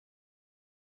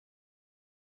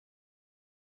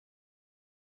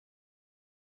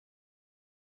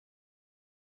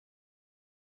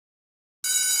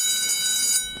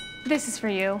This is for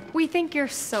you. We think you're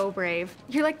so brave.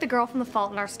 You're like the girl from The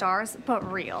Fault in Our Stars,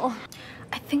 but real.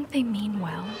 I think they mean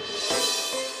well.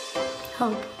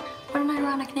 Hope. What an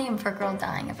ironic name for a girl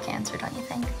dying of cancer, don't you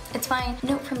think? It's my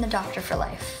note from the doctor for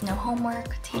life. No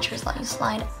homework, teachers let you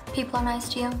slide. People are nice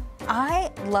to you. I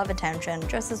love attention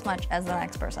just as much as the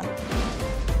next person.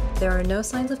 There are no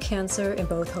signs of cancer in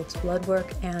both Hope's blood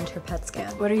work and her PET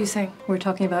scan. What are you saying? We're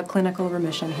talking about clinical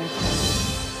remission here.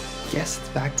 Guess it's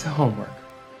back to homework.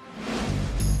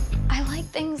 I like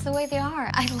things the way they are.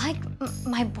 I like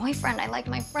my boyfriend. I like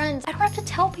my friends. I don't have to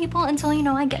tell people until, you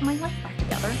know, I get my life back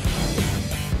together.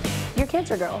 Your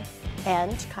cancer girl.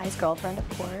 And Kai's girlfriend, of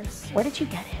course. Where did you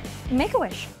get it?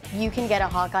 Make-A-Wish. You can get a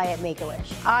Hawkeye at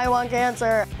Make-A-Wish. I want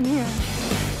cancer. Yeah.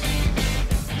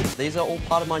 These are all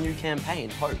part of my new campaign,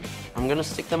 Hope. I'm gonna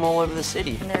stick them all over the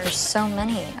city. There's so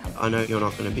many. I know you're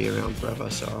not gonna be around forever,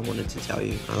 so I wanted to tell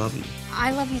you I love you.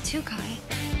 I love you too, Kai.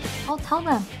 I'll tell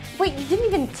them. Wait, you didn't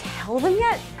even tell them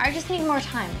yet? I just need more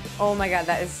time. Oh my God,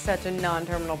 that is such a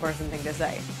non-terminal person thing to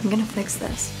say. I'm gonna fix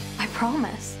this. I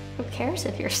promise. Who cares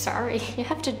if you're sorry? You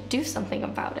have to do something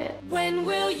about it. When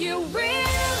will you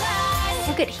realize?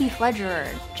 Look at Heath Ledger or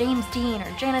James Dean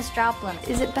or Janis Joplin.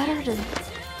 Is it better to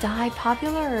die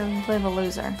popular or live a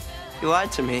loser? You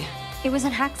lied to me. It was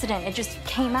an accident. It just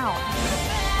came out.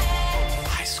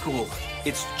 High school,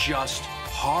 it's just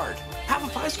hard. Half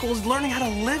of high school is learning how to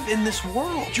live in this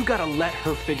world. You gotta let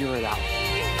her figure it out.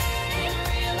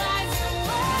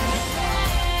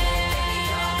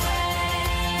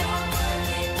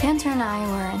 Cancer and I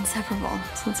were inseparable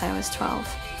since I was 12.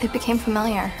 It became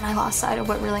familiar, and I lost sight of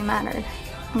what really mattered.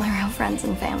 My real friends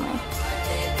and family.